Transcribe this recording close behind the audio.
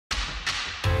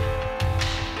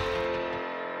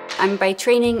I'm by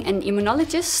training an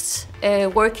immunologist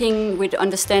working with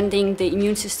understanding the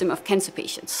immune system of cancer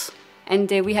patients. And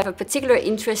we have a particular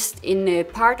interest in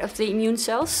part of the immune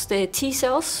cells, the T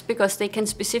cells, because they can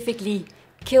specifically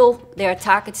kill their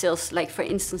target cells, like for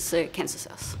instance cancer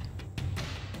cells.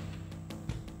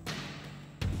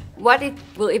 What it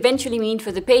will eventually mean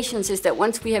for the patients is that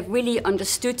once we have really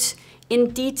understood in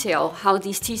detail how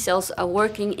these T cells are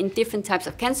working in different types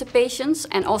of cancer patients,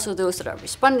 and also those that are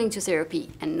responding to therapy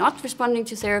and not responding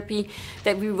to therapy,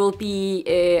 that we will be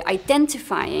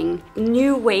identifying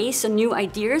new ways and new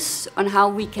ideas on how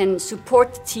we can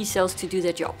support T cells to do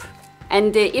their job.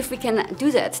 And if we can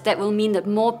do that, that will mean that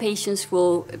more patients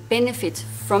will benefit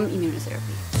from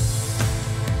immunotherapy.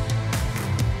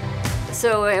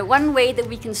 So one way that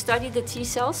we can study the T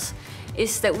cells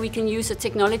is that we can use a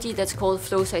technology that's called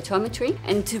flowcytometry.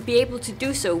 And to be able to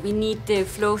do so, we need the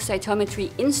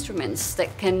flowcytometry instruments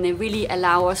that can really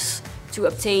allow us to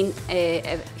obtain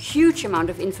a huge amount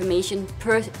of information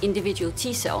per individual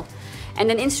T cell. And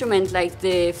an instrument like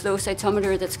the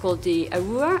flowcytometer that's called the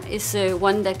Aurora is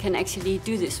one that can actually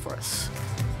do this for us.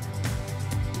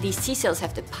 These T cells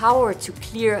have the power to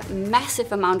clear a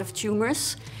massive amount of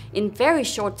tumors in very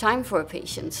short time for a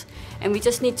patient. And we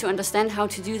just need to understand how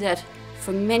to do that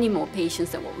for many more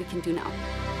patients than what we can do now.